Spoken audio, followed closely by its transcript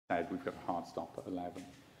said we've got a hard stop at 11.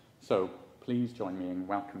 So please join me in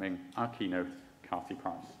welcoming our keynote, Kati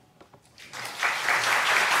Price.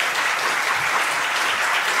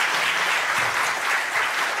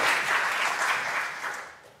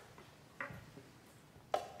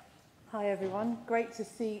 Hi everyone, great to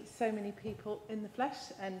see so many people in the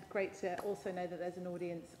flesh and great to also know that there's an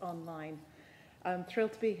audience online. I'm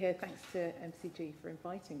thrilled to be here, thanks to MCG for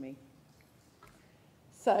inviting me.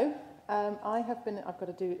 So, I've got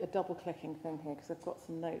to do a double clicking thing here because I've got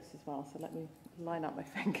some notes as well, so let me line up my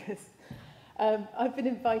fingers. I've been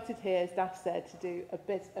invited here, as Daph said, to do a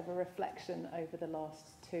bit of a reflection over the last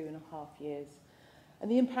 2.5 years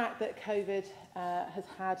and the impact that COVID has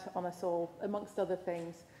had on us all, amongst other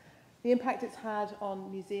things. The impact it's had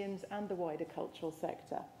on museums and the wider cultural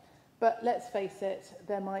sector. But let's face it,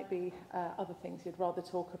 there might be other things you'd rather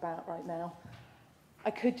talk about right now. I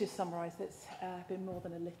could just summarise it's been more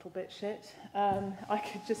than a little bit shit. I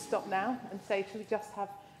could just stop now and say, should we just have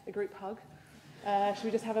a group hug? Should we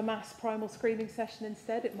just have a mass primal screaming session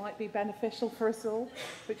instead? It might be beneficial for us all.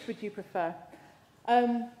 Which would you prefer?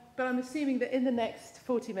 But I'm assuming that in the next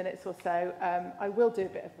 40 minutes or so, I will do a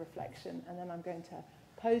bit of reflection and then I'm going to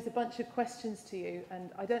pose a bunch of questions to you,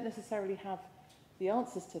 and I don't necessarily have the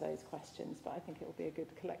answers to those questions, but I think it will be a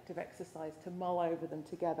good collective exercise to mull over them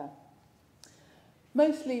together.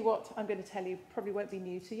 Mostly what I'm going to tell you probably won't be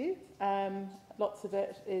new to you. Lots of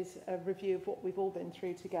it is a review of what we've all been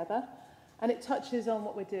through together, and it touches on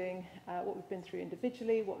what we're doing, what we've been through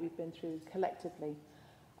individually, what we've been through collectively,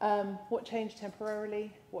 what changed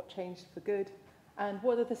temporarily, what changed for good, and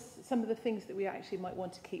what are some of the things that we actually might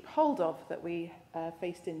want to keep hold of that we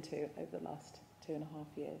faced into over the last 2.5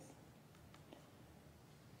 years.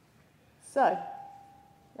 So,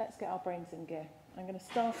 let's get our brains in gear. I'm going to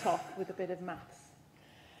start off with a bit of maths.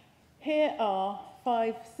 Here are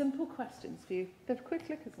 5 simple questions for you. The quick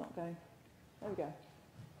clicker's not going. There we go.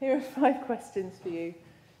 Here are 5 questions for you,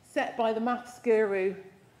 set by the maths guru,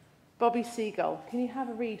 Bobby Seagull. Can you have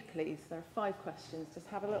a read, please? There are 5 questions. Just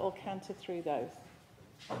have a little canter through those.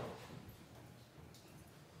 I'm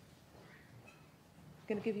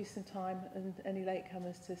going to give you some time and any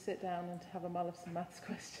latecomers to sit down and have a mull of some maths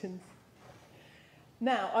questions.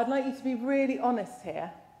 Now, I'd like you to be really honest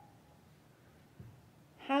here.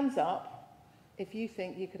 Hands up if you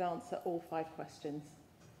think you could answer all 5 questions.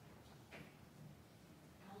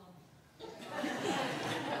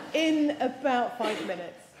 In about 5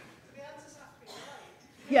 minutes. The answers have to be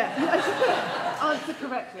right. Yeah, answer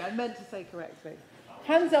correctly. I meant to say correctly.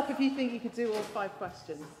 Hands up if you think you could do all 5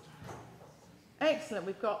 questions. Excellent.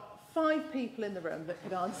 We've got 5 people in the room that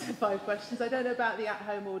could answer 5 questions. I don't know about the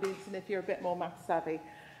at-home audience and if you're a bit more math savvy.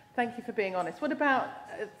 Thank you for being honest. What about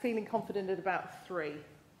feeling confident at about 3?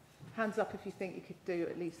 Hands up if you think you could do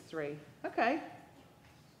at least 3. Okay.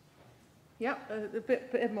 Yep, a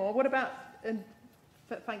bit more. What about, and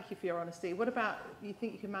thank you for your honesty, what about you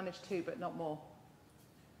think you can manage 2 but not more?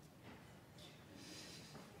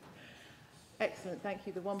 Excellent, thank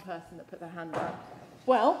you, the one person that put their hand up.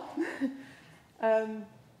 Well,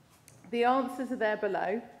 the answers are there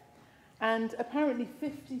below, and apparently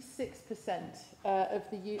 56% of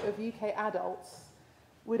UK adults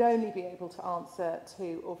would only be able to answer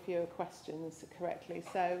 2 or fewer questions correctly.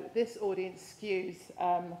 So this audience skews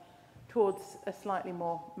towards a slightly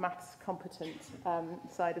more maths competent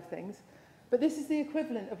side of things. But this is the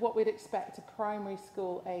equivalent of what we'd expect a primary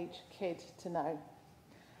school age kid to know.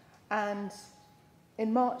 And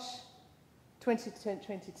in March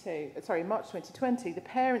 2020, the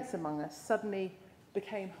parents among us suddenly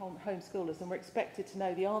became homeschoolers and were expected to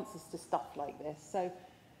know the answers to stuff like this. So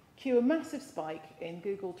cue a massive spike in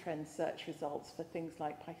Google Trends search results for things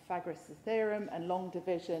like Pythagoras' theorem and long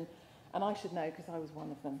division, and I should know because I was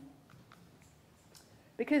one of them.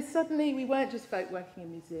 Because suddenly we weren't just folk working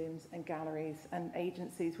in museums and galleries and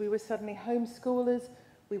agencies, we were suddenly homeschoolers,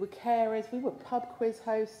 we were carers, we were pub quiz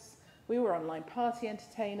hosts, we were online party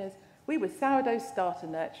entertainers, we were sourdough starter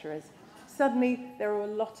nurturers. Suddenly there were a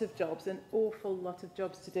lot of jobs, an awful lot of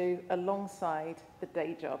jobs to do alongside the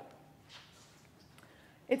day job.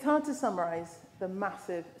 It's hard to summarise the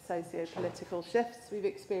massive socio-political shifts we've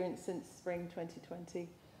experienced since spring 2020.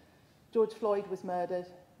 George Floyd was murdered.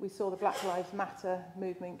 We saw the Black Lives Matter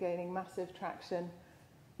movement gaining massive traction.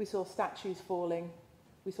 We saw statues falling.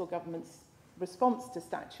 We saw government's response to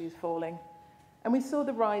statues falling. And we saw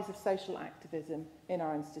the rise of social activism in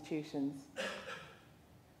our institutions.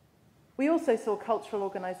 We also saw cultural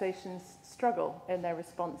organisations struggle in their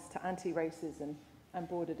response to anti-racism and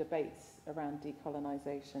broader debates around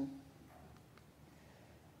decolonisation.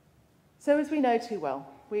 So as we know too well,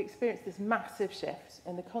 we experienced this massive shift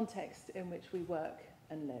in the context in which we work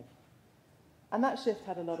and live. And that shift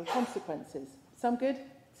had a lot of consequences. Some good,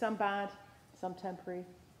 some bad, some temporary,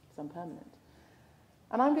 some permanent.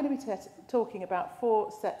 And I'm going to be talking about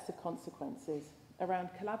 4 sets of consequences around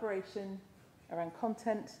collaboration, around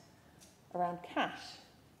content, around cash,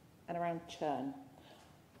 and around churn.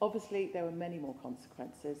 Obviously, there were many more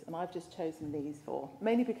consequences, and I've just chosen these 4,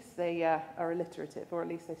 mainly because they are alliterative, or at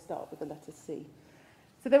least they start with the letter C.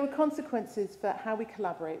 So there were consequences for how we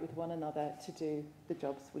collaborate with one another to do the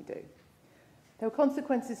jobs we do. There were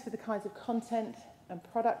consequences for the kinds of content and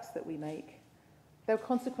products that we make. There were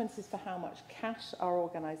consequences for how much cash our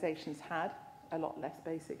organisations had, a lot less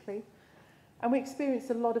basically. And we experienced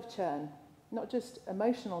a lot of churn, not just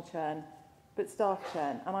emotional churn, but staff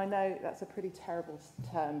churn. And I know that's a pretty terrible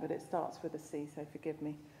term, but it starts with a C, so forgive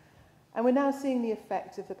me. And we're now seeing the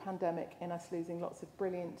effect of the pandemic in us losing lots of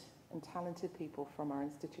brilliant and talented people from our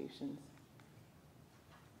institutions.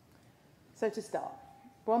 So to start,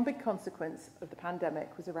 one big consequence of the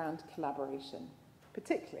pandemic was around collaboration,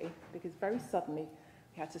 particularly because very suddenly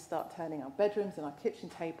we had to start turning our bedrooms and our kitchen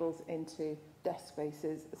tables into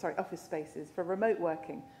office spaces for remote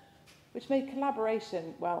working, which made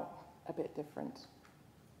collaboration, well, a bit different.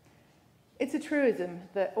 It's a truism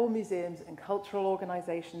that all museums and cultural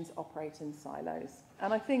organisations operate in silos,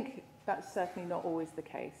 and I think that's certainly not always the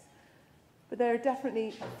case. But there are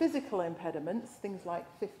definitely physical impediments, things like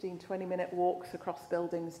 15, 20-minute walks across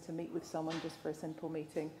buildings to meet with someone just for a simple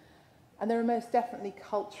meeting. And there are most definitely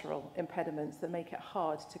cultural impediments that make it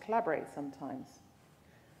hard to collaborate sometimes.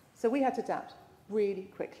 So we had to adapt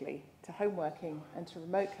really quickly to home working and to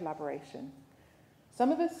remote collaboration.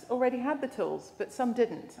 Some of us already had the tools, but some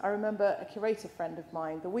didn't. I remember a curator friend of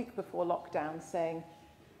mine the week before lockdown saying,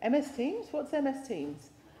 MS Teams? What's MS Teams?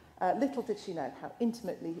 Little did she know how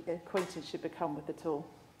intimately acquainted she'd become with the tool.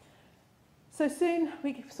 So soon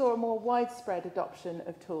we saw a more widespread adoption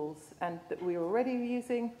of tools and that we were already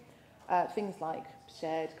using, things like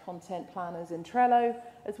shared content planners in Trello,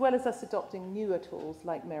 as well as us adopting newer tools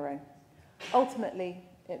like Miro. Ultimately,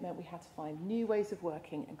 it meant we had to find new ways of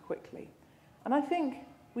working and quickly. And I think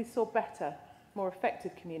we saw better, more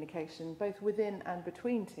effective communication both within and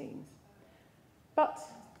between teams. But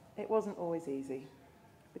it wasn't always easy.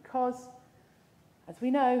 Because, as we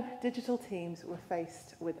know, digital teams were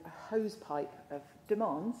faced with a hosepipe of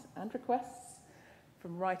demands and requests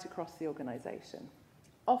from right across the organisation.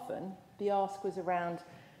 Often, the ask was around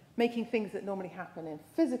making things that normally happen in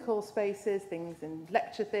physical spaces, things in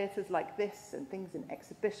lecture theatres like this, and things in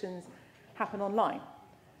exhibitions, happen online.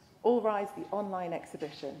 All Rise the online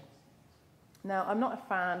exhibition. Now, I'm not a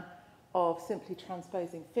fan of simply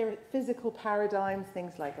transposing physical paradigms,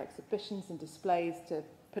 things like exhibitions and displays, to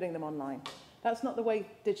putting them online. That's not the way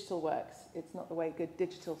digital works. It's not the way good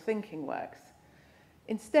digital thinking works.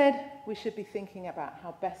 Instead, we should be thinking about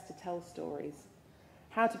how best to tell stories,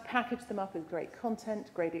 how to package them up as great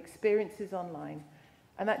content, great experiences online,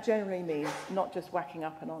 and that generally means not just whacking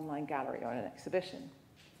up an online gallery or an exhibition.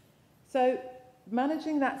 So,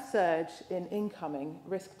 managing that surge in incoming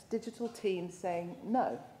risked digital teams saying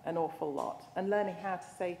no an awful lot and learning how to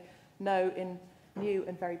say no in new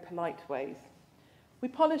and very polite ways. We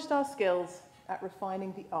polished our skills at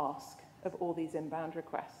refining the ask of all these inbound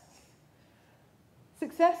requests.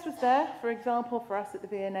 Success was there, for example, for us at the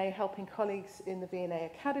V&A, helping colleagues in the V&A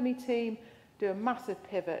Academy team do a massive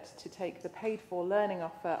pivot to take the paid-for learning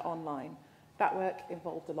offer online. That work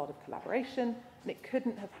involved a lot of collaboration, and it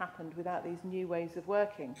couldn't have happened without these new ways of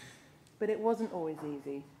working. But it wasn't always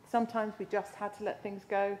easy. Sometimes we just had to let things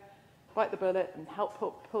go, bite the bullet, and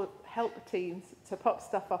help teams to pop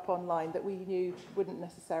stuff up online that we knew wouldn't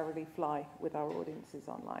necessarily fly with our audiences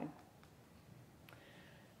online.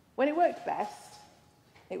 When it worked best,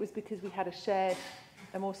 it was because we had a shared,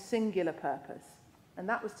 a more singular purpose, and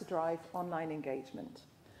that was to drive online engagement.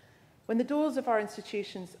 When the doors of our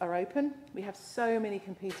institutions are open, we have so many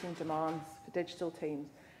competing demands for digital teams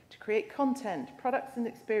to create content, products and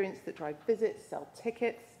experience that drive visits, sell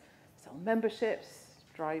tickets, sell memberships,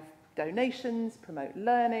 drive donations, promote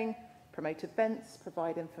learning, promote events,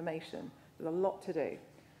 provide information. There's a lot to do.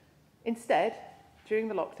 Instead, during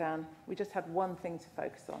the lockdown, we just had one thing to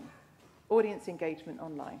focus on: audience engagement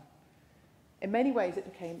online. In many ways,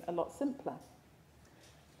 it became a lot simpler.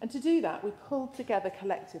 And to do that, we pulled together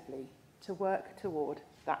collectively to work toward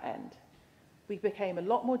that end. We became a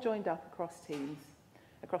lot more joined up across teams,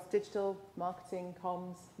 across digital, marketing,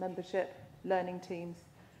 comms, membership, learning teams.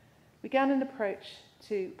 We began an approach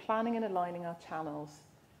to planning and aligning our channels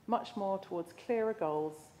much more towards clearer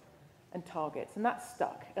goals and targets, and that's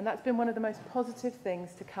stuck. And that's been one of the most positive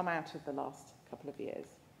things to come out of the last couple of years.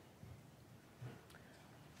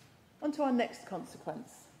 On to our next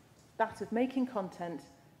consequence, that of making content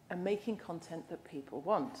and making content that people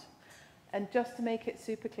want. And just to make it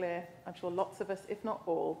super clear, I'm sure lots of us, if not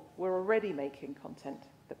all, were already making content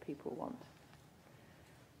that people want.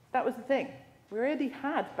 That was the thing. We already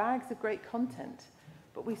had bags of great content,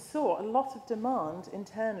 but we saw a lot of demand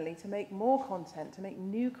internally to make more content, to make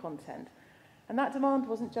new content. And that demand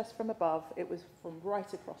wasn't just from above, it was from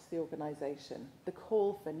right across the organisation, the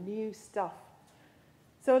call for new stuff.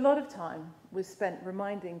 So a lot of time was spent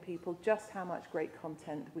reminding people just how much great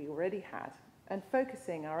content we already had and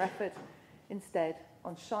focusing our effort instead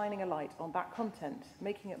on shining a light on that content,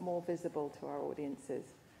 making it more visible to our audiences.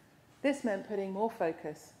 This meant putting more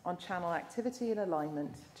focus on channel activity and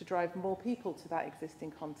alignment to drive more people to that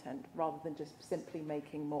existing content rather than just simply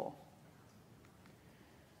making more.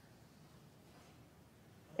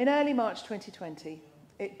 In early March 2020,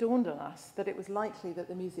 it dawned on us that it was likely that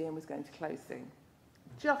the museum was going to close soon,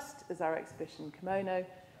 just as our exhibition Kimono,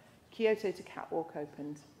 Kyoto to Catwalk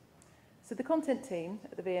opened. So the content team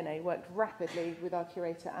at the V&A worked rapidly with our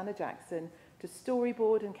curator Anna Jackson to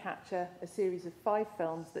storyboard and capture a series of 5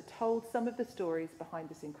 films that told some of the stories behind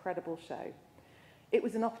this incredible show. It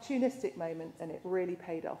was an opportunistic moment and it really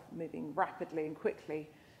paid off, moving rapidly and quickly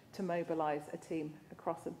to mobilise a team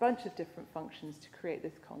across a bunch of different functions to create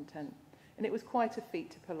this content. And it was quite a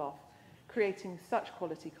feat to pull off, creating such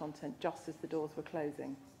quality content just as the doors were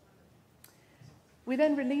closing. We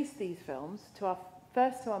then released these films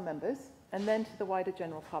first to our members and then to the wider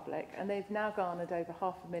general public, and they've now garnered over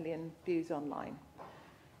 500,000 views online.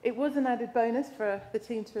 It was an added bonus for the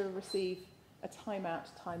team to receive a Time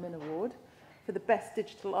Out, Time In award for the best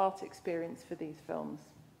digital art experience for these films.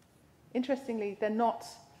 Interestingly, they're not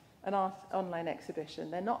an art online exhibition.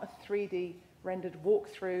 They're not a 3D rendered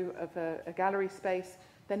walkthrough of a gallery space.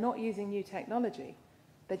 They're not using new technology.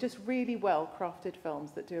 They're just really well-crafted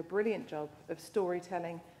films that do a brilliant job of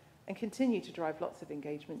storytelling and continue to drive lots of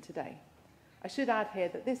engagement today. I should add here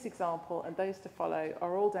that this example and those to follow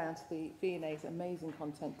are all down to the V&A's amazing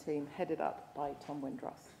content team headed up by Tom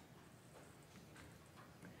Windross.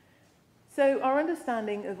 So our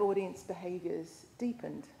understanding of audience behaviours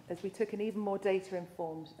deepened as we took an even more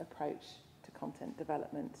data-informed approach to content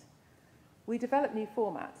development. We developed new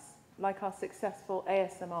formats, like our successful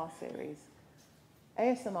ASMR series.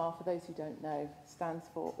 ASMR, for those who don't know, stands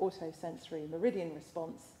for Autosensory Meridian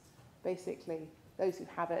Response. Basically, those who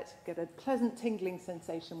have it get a pleasant tingling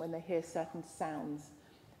sensation when they hear certain sounds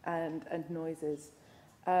and noises,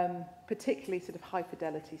 particularly sort of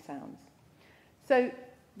high-fidelity sounds. So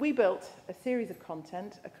we built a series of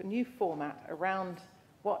content, a new format around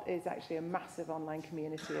what is actually a massive online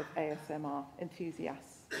community of ASMR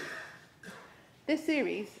enthusiasts. This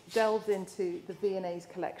series delves into the V&A's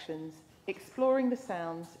collections, exploring the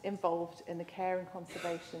sounds involved in the care and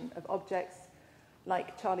conservation of objects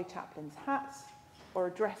like Charlie Chaplin's hat, or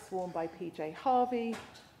a dress worn by PJ Harvey,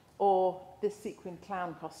 or this sequin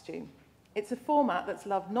clown costume. It's a format that's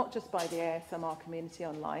loved not just by the ASMR community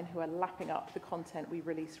online, who are lapping up the content we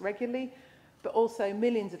release regularly, but also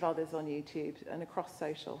millions of others on YouTube and across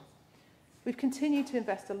social. We've continued to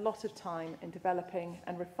invest a lot of time in developing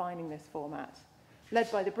and refining this format, led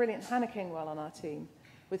by the brilliant Hannah Kingwell on our team,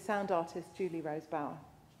 with sound artist Julie Rose Bauer,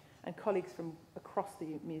 and colleagues from across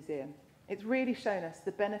the museum. It's really shown us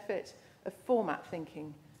the benefit of format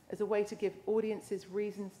thinking as a way to give audiences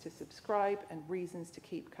reasons to subscribe and reasons to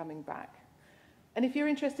keep coming back. And if you're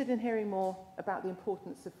interested in hearing more about the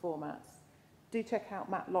importance of formats, do check out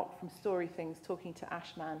Matt Locke from Story Things talking to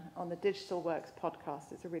Ashman on the Digital Works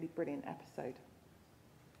podcast. It's a really brilliant episode.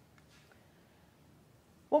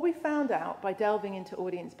 What we found out by delving into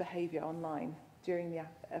audience behaviour online during the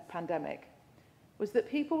pandemic was that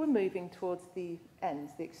people were moving towards the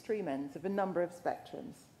extreme ends of a number of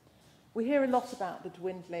spectrums. We hear a lot about the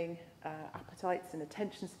dwindling appetites and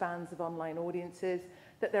attention spans of online audiences,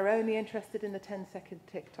 that they're only interested in the 10-second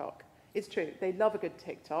TikTok. It's true, they love a good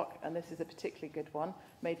TikTok, and this is a particularly good one,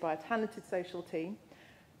 made by a talented social team.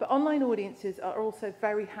 But online audiences are also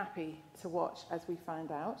very happy to watch, as we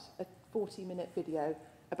found out, a 40-minute video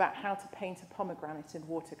about how to paint a pomegranate in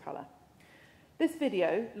watercolour. This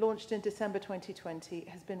video, launched in December 2020,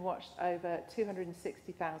 has been watched over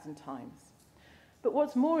 260,000 times. But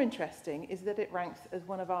what's more interesting is that it ranks as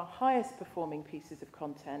one of our highest performing pieces of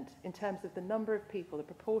content in terms of the number of people, the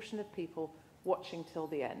proportion of people watching till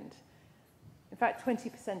the end. In fact,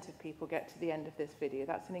 20% of people get to the end of this video.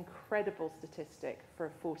 That's an incredible statistic for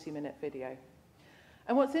a 40-minute video.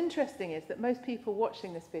 And what's interesting is that most people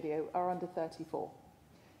watching this video are under 34.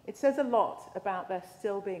 It says a lot about there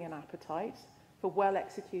still being an appetite for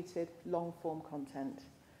well-executed, long-form content.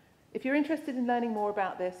 If you're interested in learning more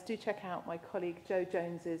about this, do check out my colleague Jo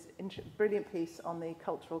Jones's brilliant piece on the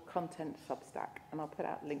cultural content Substack, and I'll put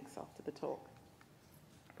out links after the talk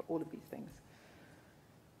for all of these things.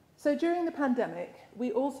 So during the pandemic,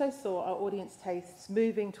 we also saw our audience tastes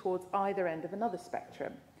moving towards either end of another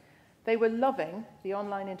spectrum. They were loving the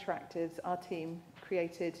online interactives our team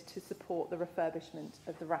created to support the refurbishment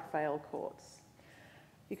of the Raphael courts.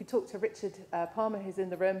 You can talk to Richard Palmer, who's in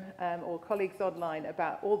the room, or colleagues online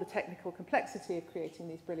about all the technical complexity of creating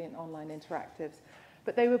these brilliant online interactives.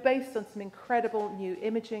 But they were based on some incredible new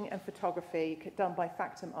imaging and photography done by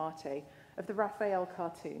Factum Arte of the Raphael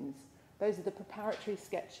cartoons. Those are the preparatory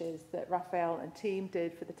sketches that Raphael and team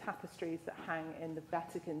did for the tapestries that hang in the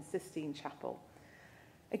Vatican Sistine Chapel.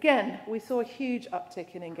 Again, we saw a huge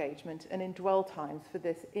uptick in engagement and in dwell times for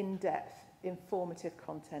this in-depth, informative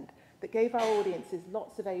content that gave our audiences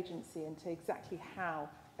lots of agency into exactly how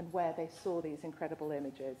and where they saw these incredible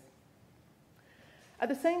images. At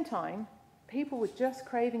the same time, people were just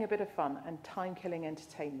craving a bit of fun and time-killing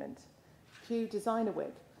entertainment. Cue Designer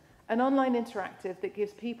Wig, an online interactive that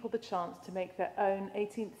gives people the chance to make their own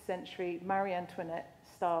 18th century Marie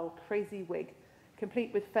Antoinette-style crazy wig,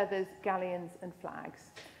 complete with feathers, galleons, and flags.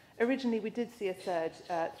 Originally, we did see a surge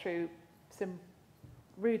through some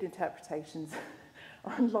rude interpretations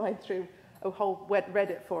online through a whole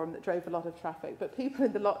Reddit forum that drove a lot of traffic. But people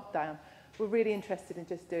in the lockdown were really interested in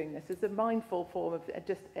just doing this as a mindful form of,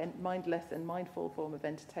 just a mindless and mindful form of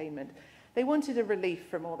entertainment. They wanted a relief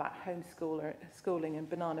from all that homeschooling and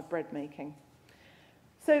banana bread making.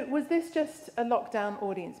 So was this just a lockdown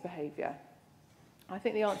audience behaviour? I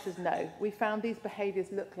think the answer is no. We found these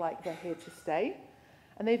behaviours look like they're here to stay,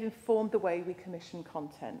 and they've informed the way we commission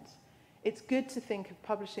content. It's good to think of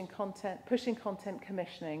publishing content, pushing content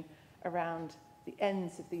commissioning around the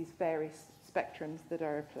ends of these various spectrums that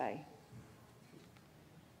are at play.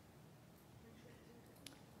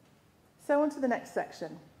 So on to the next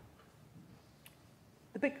section.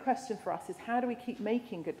 The big question for us is, how do we keep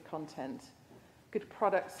making good content, good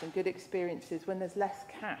products and good experiences when there's less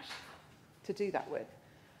cash to do that with?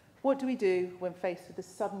 What do we do when faced with the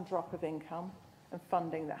sudden drop of income and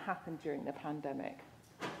funding that happened during the pandemic?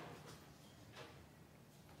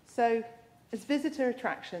 So, as visitor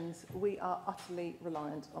attractions, we are utterly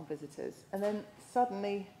reliant on visitors. And then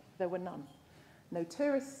suddenly there were none. No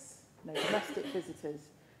tourists, no domestic visitors.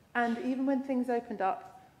 And even when things opened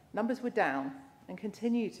up, numbers were down and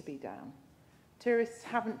continue to be down. Tourists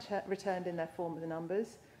haven't returned in their former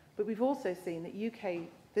numbers, but we've also seen that UK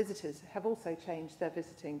visitors have also changed their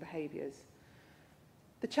visiting behaviours.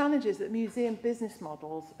 The challenge is that museum business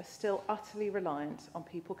models are still utterly reliant on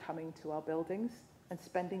people coming to our buildings and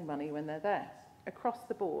spending money when they're there. Across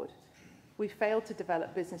the board, we've failed to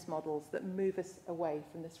develop business models that move us away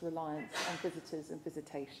from this reliance on visitors and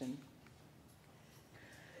visitation.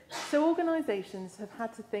 So organisations have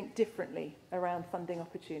had to think differently around funding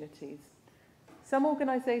opportunities. Some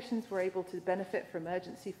organisations were able to benefit from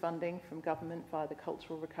emergency funding from government via the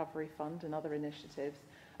Cultural Recovery Fund and other initiatives,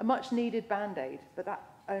 a much needed band-aid, but that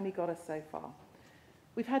only got us so far.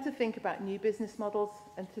 We've had to think about new business models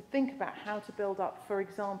and to think about how to build up, for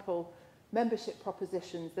example, membership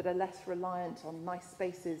propositions that are less reliant on nice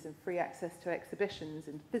spaces and free access to exhibitions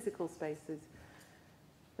and physical spaces.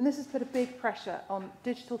 And this has put a big pressure on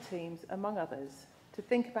digital teams, among others, to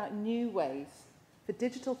think about new ways for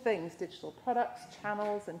digital things, digital products,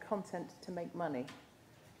 channels, and content to make money.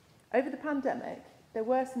 Over the pandemic, there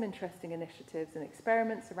were some interesting initiatives and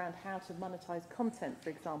experiments around how to monetize content, for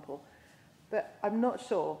example, but I'm not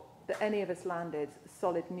sure that any of us landed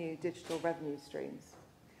solid new digital revenue streams.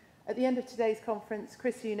 At the end of today's conference,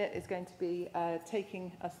 Chris Unit is going to be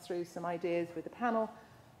taking us through some ideas with a panel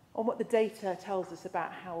on what the data tells us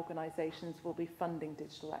about how organisations will be funding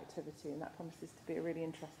digital activity, and that promises to be a really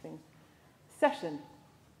interesting session.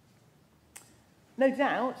 No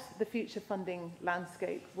doubt the future funding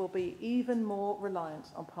landscape will be even more reliant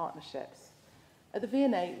on partnerships. At the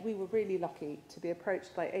V&A, we were really lucky to be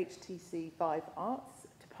approached by HTC Vive Arts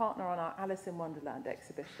to partner on our Alice in Wonderland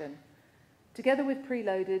exhibition. Together with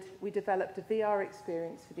Preloaded, we developed a VR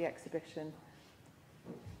experience for the exhibition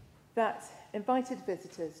that invited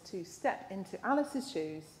visitors to step into Alice's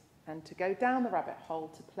shoes and to go down the rabbit hole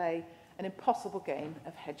to play an impossible game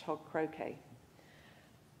of hedgehog croquet.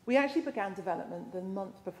 We actually began development the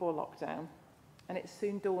month before lockdown, and it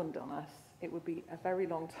soon dawned on us it would be a very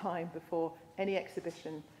long time before any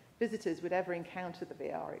exhibition visitors would ever encounter the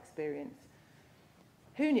VR experience.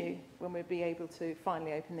 Who knew when we'd be able to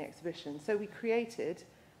finally open the exhibition? So we created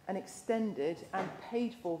an extended and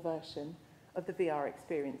paid-for version of the VR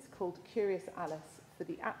experience called Curious Alice for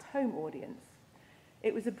the at-home audience.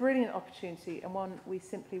 It was a brilliant opportunity and one we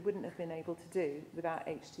simply wouldn't have been able to do without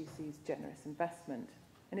HTC's generous investment.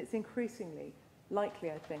 And it's increasingly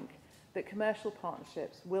likely, I think, that commercial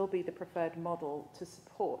partnerships will be the preferred model to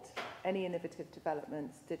support any innovative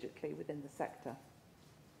developments digitally within the sector.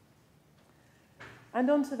 And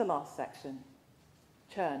on to the last section,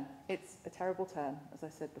 churn. It's a terrible term, as I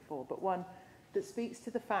said before, but one that speaks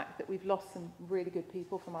to the fact that we've lost some really good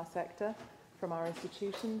people from our sector, from our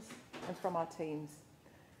institutions, and from our teams.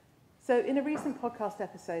 So in a recent podcast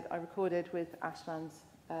episode I recorded with Ashland's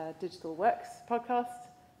Digital Works podcast,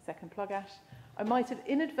 second plug Ash, I might have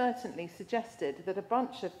inadvertently suggested that a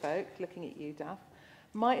bunch of folk, looking at you, Daff,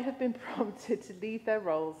 might have been prompted to leave their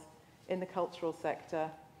roles in the cultural sector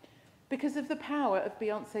because of the power of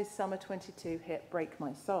Beyonce's Summer 22 hit Break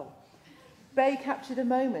My Soul. Bey captured a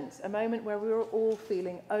moment where we were all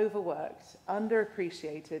feeling overworked,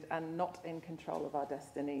 underappreciated, and not in control of our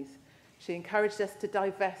destinies. She encouraged us to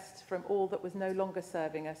divest from all that was no longer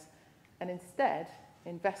serving us and instead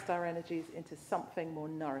invest our energies into something more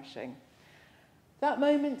nourishing. That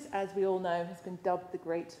moment, as we all know, has been dubbed the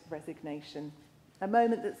Great Resignation, a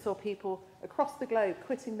moment that saw people across the globe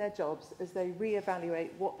quitting their jobs as they reevaluate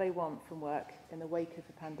what they want from work in the wake of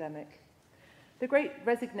the pandemic. The Great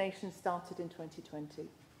Resignation started in 2020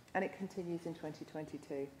 and it continues in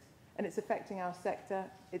 2022, and it's affecting our sector,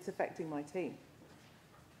 it's affecting my team.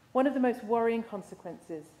 One of the most worrying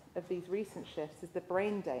consequences of these recent shifts is the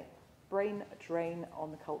brain drain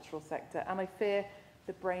on the cultural sector, and I fear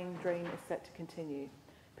the brain drain is set to continue,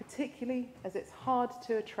 particularly as it's hard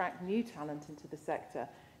to attract new talent into the sector,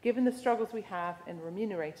 given the struggles we have in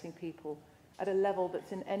remunerating people at a level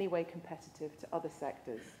that's in any way competitive to other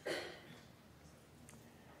sectors.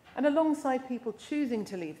 And alongside people choosing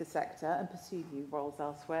to leave the sector and pursue new roles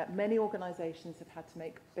elsewhere, many organisations have had to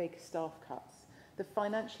make big staff cuts. The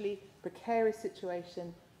financially precarious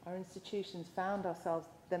situation our institutions found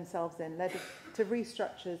themselves in led to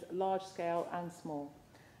restructures large scale and small.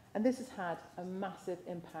 And this has had a massive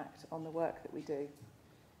impact on the work that we do.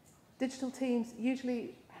 Digital teams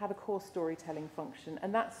usually have a core storytelling function,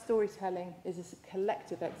 and that storytelling is a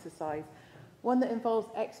collective exercise, one that involves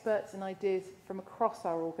experts and ideas from across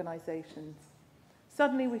our organisations.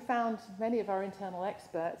 Suddenly we found many of our internal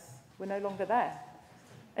experts were no longer there.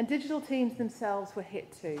 And digital teams themselves were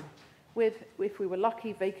hit too, with, if we were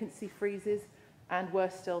lucky, vacancy freezes, and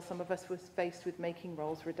worse still, some of us were faced with making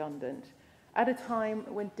roles redundant, at a time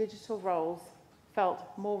when digital roles felt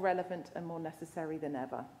more relevant and more necessary than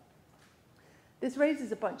ever. This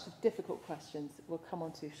raises a bunch of difficult questions that we'll come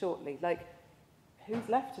on to shortly, like who's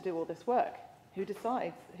left to do all this work? Who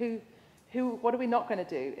decides? What are we not going to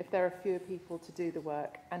do if there are fewer people to do the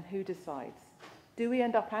work, and who decides? Do we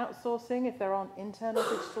end up outsourcing if there aren't internal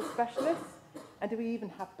digital specialists? And do we even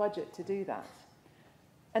have budget to do that?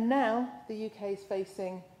 And now the UK is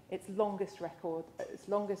facing its longest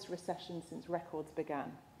recession since records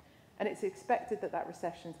began. And it's expected that that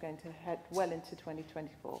recession is going to head well into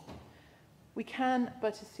 2024. We can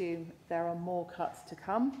but assume there are more cuts to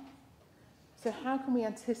come. So how can we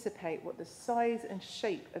anticipate what the size and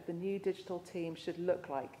shape of the new digital team should look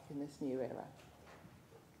like in this new era?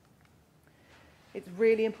 It's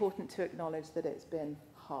really important to acknowledge that it's been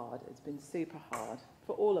hard. It's been super hard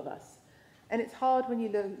for all of us. And it's hard when you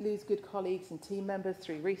lose good colleagues and team members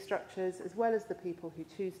through restructures, as well as the people who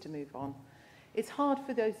choose to move on. It's hard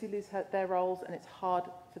for those who lose their roles, and it's hard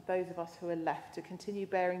for those of us who are left to continue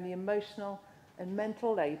bearing the emotional and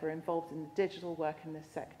mental labour involved in the digital work in this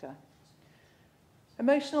sector.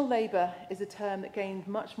 Emotional labour is a term that gained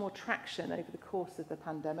much more traction over the course of the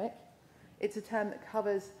pandemic. It's a term that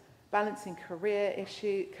covers balancing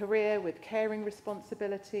career with caring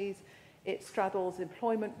responsibilities. It straddles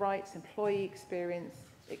employment rights, employee experience.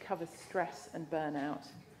 It covers stress and burnout.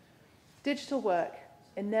 Digital work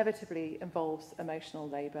inevitably involves emotional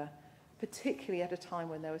labour, particularly at a time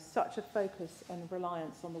when there was such a focus and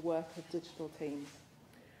reliance on the work of digital teams.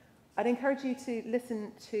 I'd encourage you to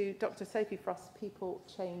listen to Dr. Sophie Frost's People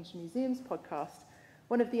Change Museums podcast,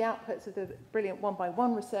 one of the outputs of the brilliant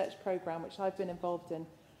 1x1 research programme which I've been involved in.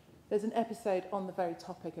 There's an episode on the very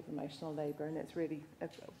topic of emotional labour, and it's really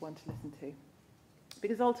one to listen to.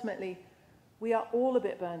 Because ultimately, we are all a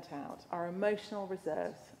bit burnt out. Our emotional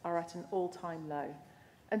reserves are at an all-time low.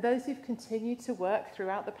 And those who've continued to work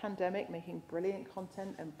throughout the pandemic, making brilliant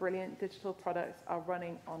content and brilliant digital products, are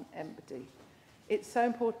running on empty. It's so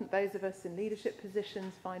important those of us in leadership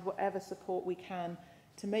positions find whatever support we can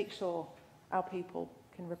to make sure our people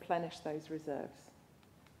can replenish those reserves.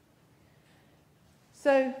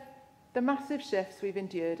 So, the massive shifts we've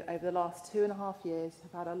endured over the last 2.5 years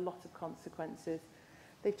have had a lot of consequences,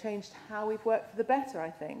 They've changed how we've worked for the better,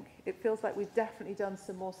 I think. It feels like we've definitely done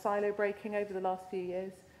some more silo breaking over the last few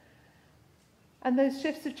years. And those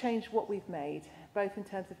shifts have changed what we've made, both in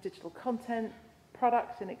terms of digital content,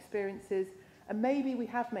 product and experiences, and maybe we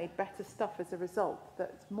have made better stuff as a result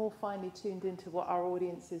that's more finely tuned into what our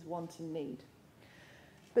audiences want and need.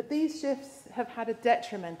 But these shifts have had a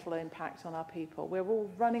detrimental impact on our people. We're all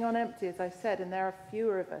running on empty, as I said, and there are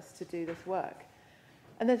fewer of us to do this work.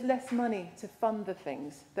 And there's less money to fund the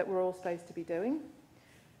things that we're all supposed to be doing.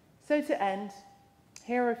 So to end,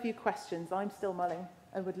 here are a few questions I'm still mulling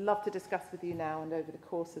and would love to discuss with you now and over the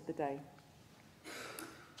course of the day.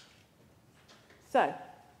 So,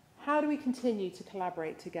 how do we continue to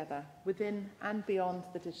collaborate together within and beyond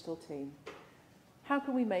the digital team? How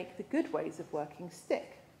can we make the good ways of working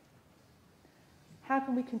stick? How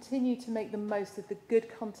can we continue to make the most of the good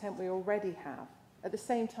content we already have? At the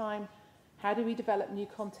same time, how do we develop new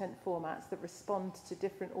content formats that respond to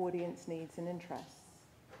different audience needs and interests?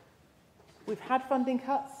 We've had funding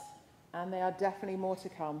cuts, and there are definitely more to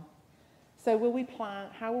come. So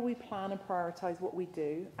how will we plan and prioritise what we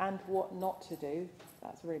do and what not to do?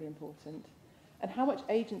 That's really important. And how much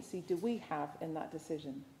agency do we have in that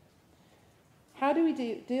decision? How do we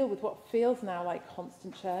deal with what feels now like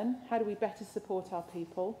constant churn? How do we better support our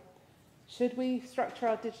people? Should we structure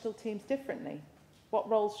our digital teams differently? What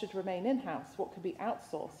roles should remain in-house? What could be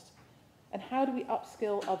outsourced? And how do we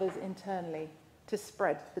upskill others internally to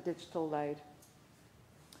spread the digital load?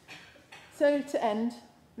 So to end,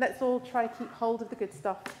 let's all try to keep hold of the good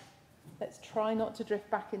stuff. Let's try not to drift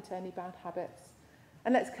back into any bad habits.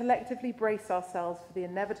 And let's collectively brace ourselves for the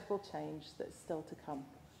inevitable change that's still to come.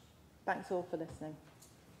 Thanks all for listening.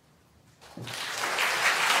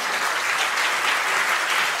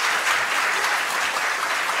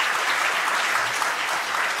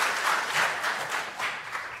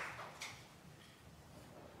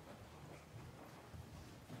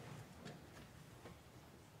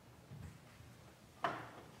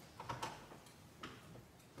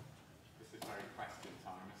 This is very question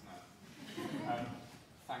time, isn't it?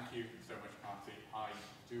 Thank you so much, Kati. I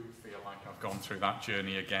do feel like I've gone through that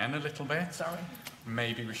journey again a little bit. Sorry.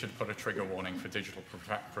 Maybe we should put a trigger warning for digital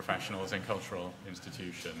professionals in cultural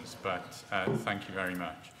institutions, but thank you very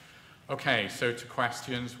much. Okay, so to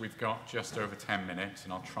questions, we've got just over 10 minutes,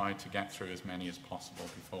 and I'll try to get through as many as possible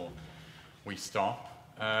before we stop.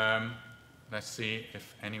 Let's see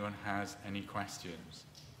if anyone has any questions.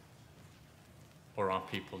 Or are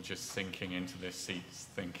people just sinking into their seats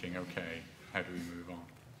thinking, okay, how do we move on?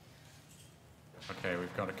 Okay,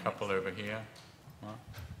 we've got a couple over here. Mark?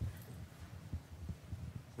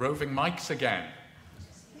 Roving mics again.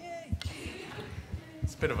 Yay.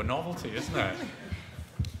 It's a bit of a novelty, isn't it?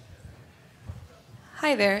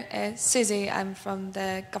 Hi there, Susie. I'm from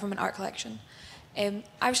the Government Art Collection. I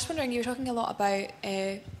was just wondering, you were talking a lot about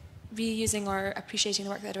reusing or appreciating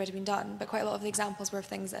the work that had already been done, but quite a lot of the examples were of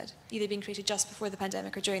things that had either been created just before the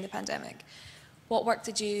pandemic or during the pandemic. What work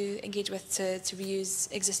did you engage with to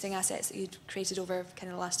reuse existing assets that you'd created over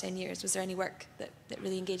kind of the last 10 years? Was there any work that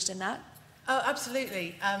really engaged in that? Oh,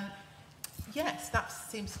 absolutely. Yes, that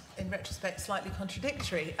seems, in retrospect, slightly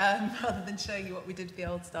contradictory, rather than showing you what we did with the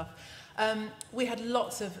old stuff. We had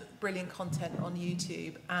lots of brilliant content on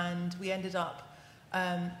YouTube, and we ended up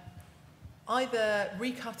either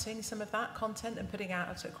recutting some of that content and putting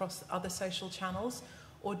out across other social channels,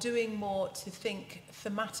 or doing more to think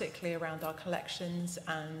thematically around our collections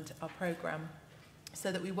and our programme,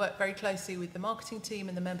 so that we work very closely with the marketing team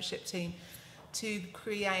and the membership team to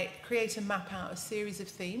create and map out a series of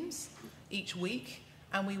themes each week,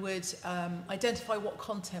 and we would identify what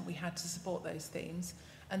content we had to support those themes,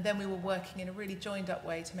 and then we were working in a really joined up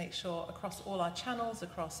way to make sure across all our channels,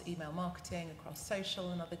 across email marketing, across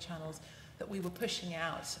social and other channels, that we were pushing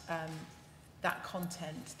out that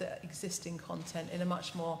content, the existing content, in a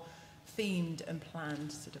much more themed and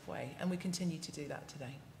planned sort of way, and we continue to do that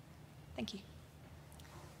today. Thank you.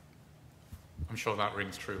 I'm sure that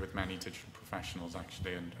rings true with many digital professionals,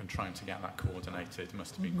 actually, and trying to get that coordinated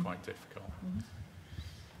must have been quite difficult.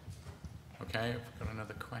 Okay, I've got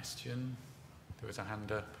another question. There was a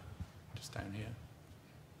hand up just down here.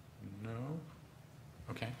 No?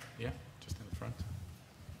 Okay, yeah, just in the front.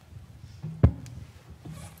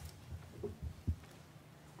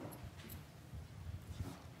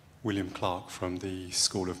 William Clark from the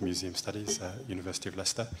School of Museum Studies at University of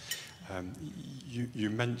Leicester.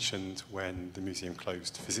 You mentioned when the museum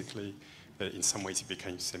closed physically in some ways it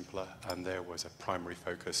became simpler, and there was a primary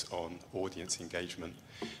focus on audience engagement.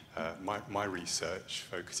 My research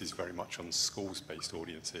focuses very much on schools-based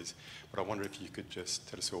audiences, but I wonder if you could just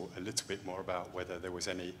tell us all a little bit more about whether there was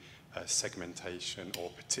any segmentation or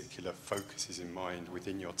particular focuses in mind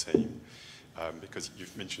within your team, because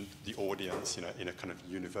you've mentioned the audience, in a kind of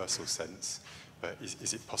universal sense, but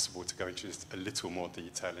is it possible to go into just a little more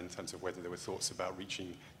detail in terms of whether there were thoughts about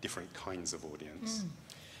reaching different kinds of audience?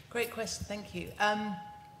 Great question, thank you.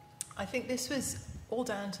 I think this was all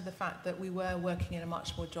down to the fact that we were working in a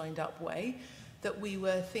much more joined up way, that we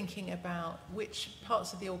were thinking about which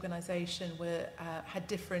parts of the organisation had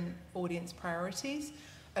different audience priorities.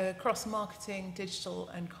 Across marketing, digital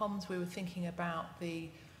and comms, we were thinking about the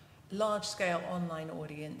large-scale online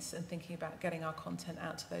audience and thinking about getting our content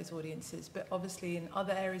out to those audiences. But obviously in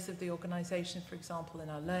other areas of the organisation, for example, in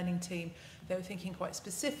our learning team, they were thinking quite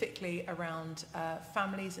specifically around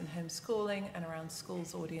families and homeschooling and around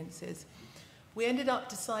schools audiences. We ended up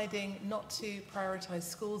deciding not to prioritise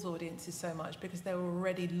schools audiences so much because there were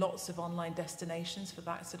already lots of online destinations for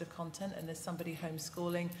that sort of content, and as somebody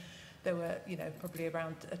homeschooling, there were, probably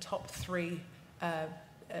around a top 3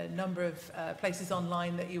 number of places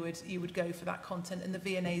online that you would go for that content, and the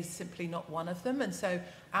V&A is simply not one of them. And so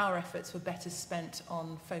our efforts were better spent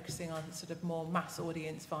on focusing on sort of more mass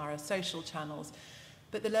audience via social channels.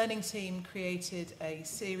 But the learning team created a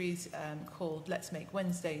series called Let's Make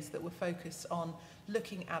Wednesdays that were focused on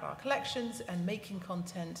looking at our collections and making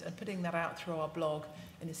content and putting that out through our blog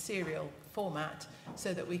in a serial format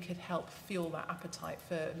so that we could help fuel that appetite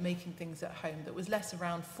for making things at home that was less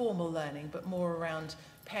around formal learning but more around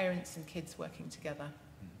parents and kids working together.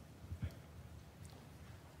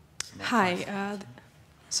 Hi.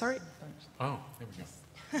 Sorry? Oh, there we go.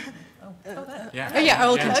 I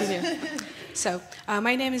will continue. So,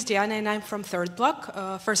 my name is Diana and I'm from Third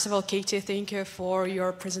Block. First of all, Katie, thank you for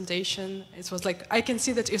your presentation. It was I can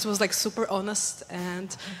see that it was super honest,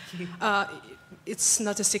 and it's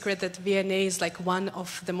not a secret that V&A is one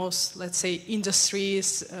of the most, let's say,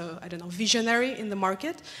 industries, visionary in the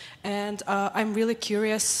market. And I'm really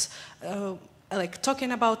curious,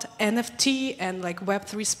 talking about NFT and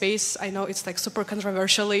Web3 space. I know it's super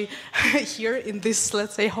controversially here in this,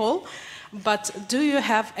 let's say, hall. But do you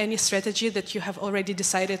have any strategy that you have already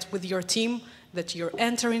decided with your team that you're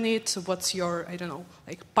entering it? What's your,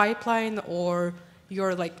 pipeline, or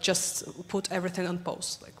you're just put everything on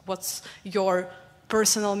pause? What's your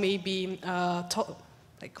personal maybe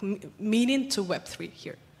meaning to Web3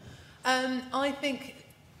 here?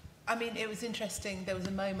 I mean, it was interesting. There was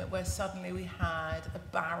a moment where suddenly we had a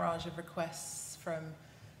barrage of requests from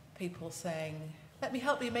people saying, "Let me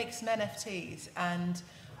help you make some NFTs," and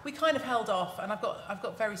we kind of held off. And I've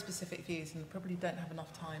got very specific views, and probably don't have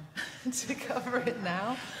enough time to cover it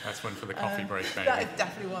now. That's one for the coffee break, maybe. That is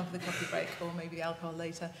definitely one for the coffee break, or maybe alcohol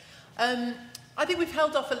later. I think we've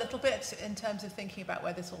held off a little bit in terms of thinking about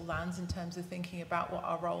where this all lands, in terms of thinking about what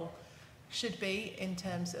our role should be in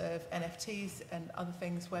terms of NFTs and other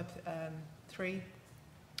things, Web3.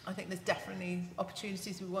 I think there's definitely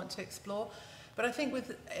opportunities we want to explore. But I think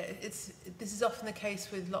this is often the case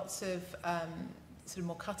with lots of sort of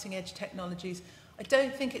more cutting edge technologies. I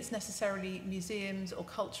don't think it's necessarily museums or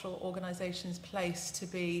cultural organisations' place to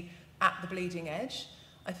be at the bleeding edge.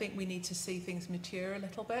 I think we need to see things mature a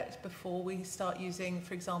little bit before we start using,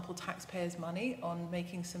 for example, taxpayers' money on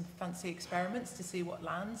making some fancy experiments to see what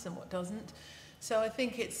lands and what doesn't. So I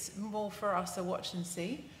think it's more for us to watch and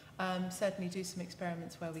see. Certainly do some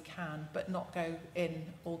experiments where we can, but not go in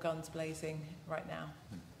all guns blazing right now.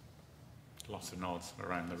 Lots of nods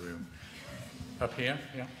around the room. Up here,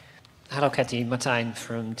 yeah. Hello, Kati. Martijn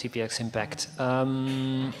from TPX Impact.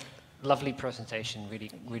 Lovely presentation,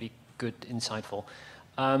 really good, insightful.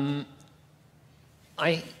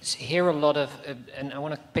 I hear a lot of, and I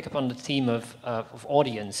want to pick up on the theme of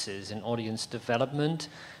audiences and audience development.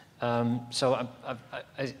 So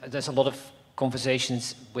there's a lot of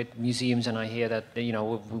conversations with museums, and I hear that we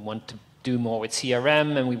want to do more with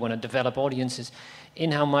CRM and we want to develop audiences.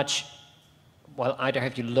 In how much, well, either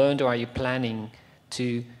have you learned or are you planning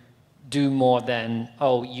to do more than,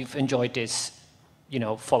 oh, you've enjoyed this,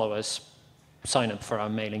 follow us, sign up for our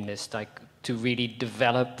mailing list, to really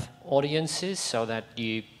develop audiences so that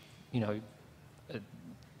in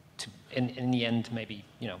the end, maybe,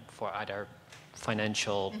 for either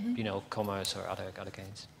financial, commerce or other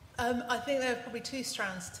gains? I think there are probably 2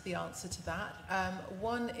 strands to the answer to that.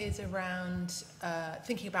 One is around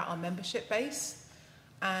thinking about our membership base,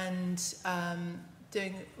 and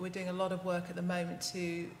we're doing a lot of work at the moment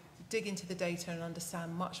to dig into the data and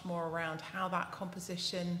understand much more around how that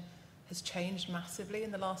composition has changed massively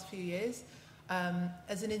in the last few years.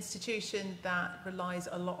 As an institution that relies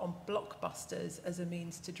a lot on blockbusters as a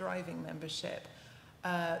means to driving membership,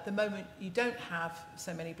 the moment you don't have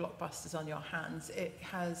so many blockbusters on your hands, it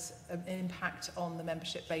has an impact on the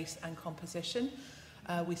membership base and composition.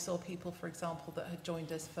 We saw people, for example, that had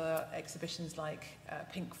joined us for exhibitions like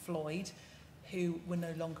Pink Floyd, who were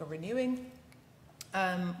no longer renewing.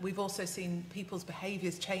 We've also seen people's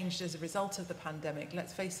behaviours changed as a result of the pandemic.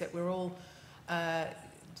 Let's face it, we're all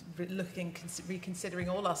reconsidering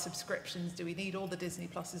all our subscriptions. Do we need all the Disney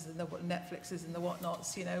Pluses and the Netflixes and the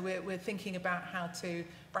whatnots? You know, we're thinking about how to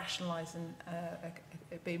rationalise and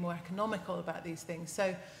be more economical about these things.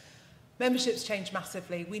 So memberships change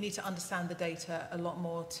massively. We need to understand the data a lot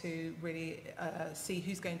more to really see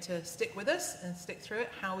who's going to stick with us and stick through it.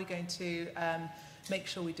 How are we going to make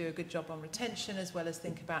sure we do a good job on retention, as well as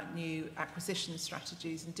think about new acquisition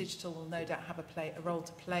strategies. And digital will no doubt have a role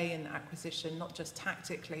to play in acquisition, not just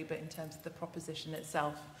tactically, but in terms of the proposition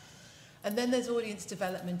itself. And then there's audience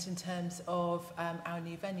development in terms of our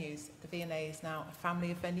new venues. The V&A is now a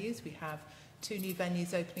family of venues. We have 2 new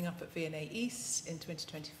venues opening up at V&A East in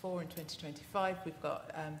 2024 and 2025. We've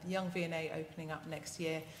got the Young V&A opening up next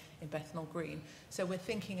year in Bethnal Green. So we're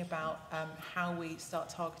thinking about how we start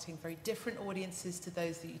targeting very different audiences to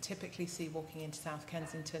those that you typically see walking into South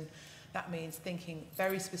Kensington. That means thinking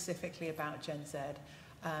very specifically about Gen Z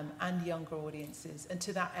and younger audiences. And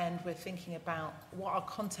to that end, we're thinking about what our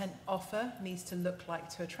content offer needs to look like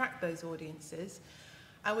to attract those audiences.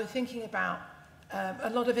 And we're thinking about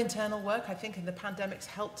a lot of internal work, I think, and the pandemic's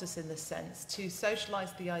helped us in this sense, to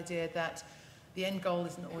socialise the idea that the end goal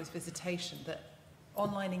isn't always visitation, that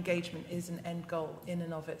online engagement is an end goal in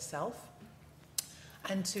and of itself.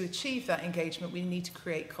 And to achieve that engagement, we need to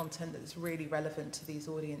create content that's really relevant to these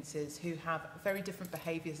audiences who have very different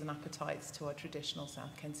behaviours and appetites to our traditional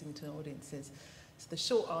South Kensington audiences. So the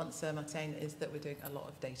short answer, Martijn, is that we're doing a lot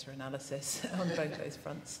of data analysis on both those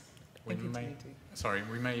fronts. We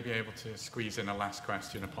may be able to squeeze in a last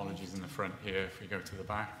question. Apologies in the front here if we go to the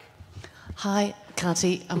back. Hi,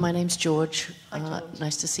 Kati. My name's George. Hi, George.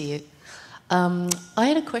 Nice to see you. I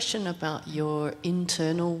had a question about your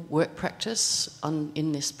internal work practice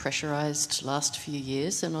in this pressurised last few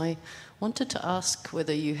years, and I wanted to ask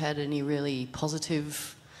whether you had any really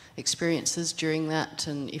positive experiences during that,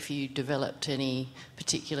 and if you developed any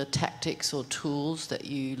particular tactics or tools that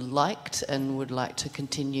you liked and would like to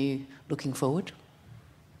continue looking forward.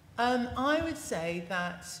 I would say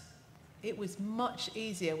that it was much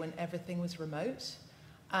easier when everything was remote,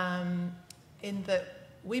 in that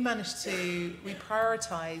we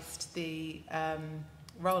prioritised the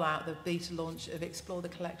rollout, the beta launch of Explore the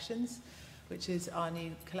Collections, which is our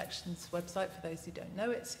new collections website for those who don't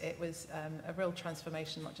know it. It was a real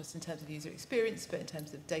transformation, not just in terms of user experience, but in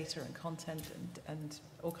terms of data and content and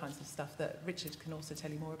all kinds of stuff that Richard can also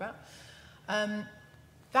tell you more about.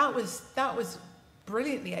 That was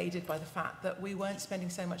brilliantly aided by the fact that we weren't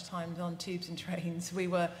spending so much time on tubes and trains. We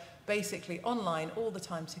were basically online all the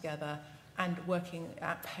time together and working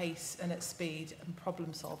at pace and at speed and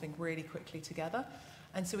problem solving really quickly together.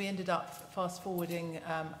 And so we ended up fast forwarding,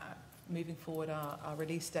 moving forward our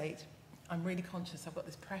release date. I'm really conscious I've got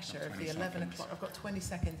this pressure of the 11 o'clock. I've got 20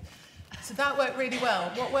 seconds. So that worked really well.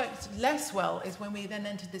 What worked less well is when we then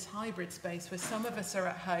entered this hybrid space where some of us are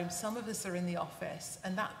at home, some of us are in the office,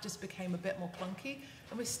 and that just became a bit more clunky.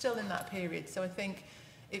 And we're still in that period. So I think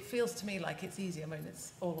it feels to me like it's easier when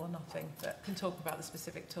it's all or nothing, but can talk about the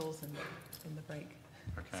specific tools in the break.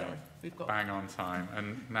 Okay. Sorry, we've got bang on time.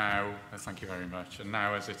 And now, thank you very much. And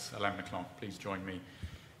now, as it's 11 o'clock, please join me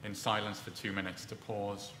in silence for 2 minutes to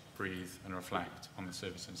pause, breathe, and reflect on the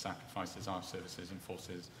service and sacrifices our services and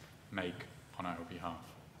forces make on our behalf.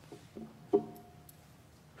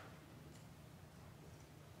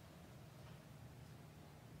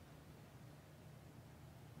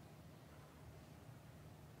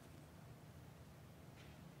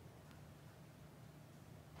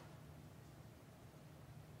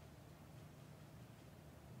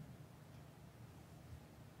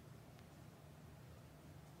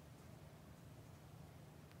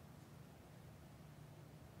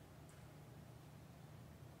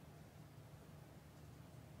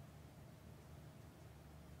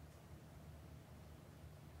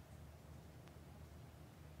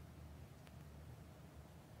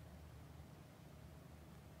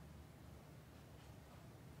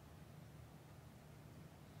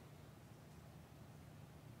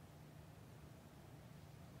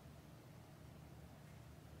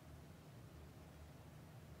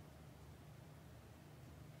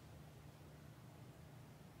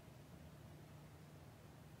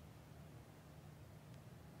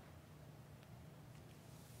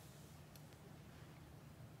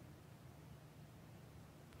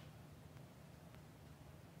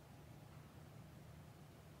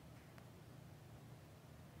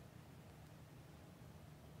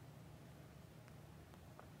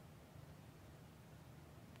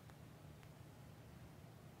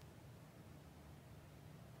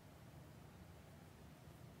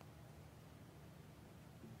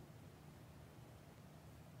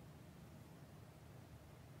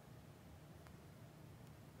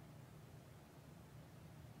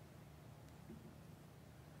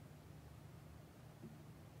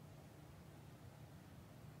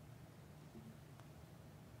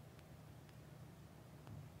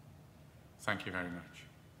 Thank you very much.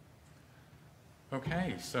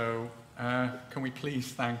 Okay, so can we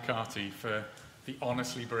please thank Kati for the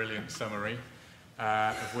honestly brilliant summary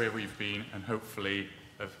of where we've been and hopefully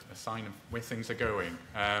a sign of where things are going.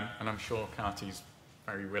 And I'm sure Kati's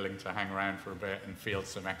very willing to hang around for a bit and field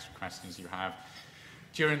some extra questions you have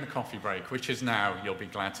during the coffee break, which is now, you'll be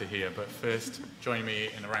glad to hear. But first, join me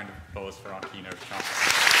in a round of applause for our keynote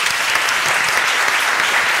chancellor.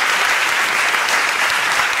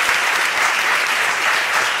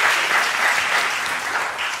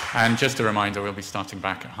 And just a reminder, we'll be starting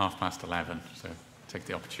back at 11:30, so take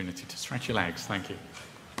the opportunity to stretch your legs. Thank you.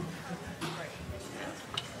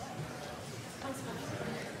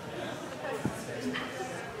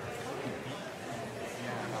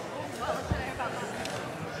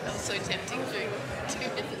 That was so tempting during 2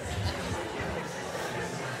 minutes.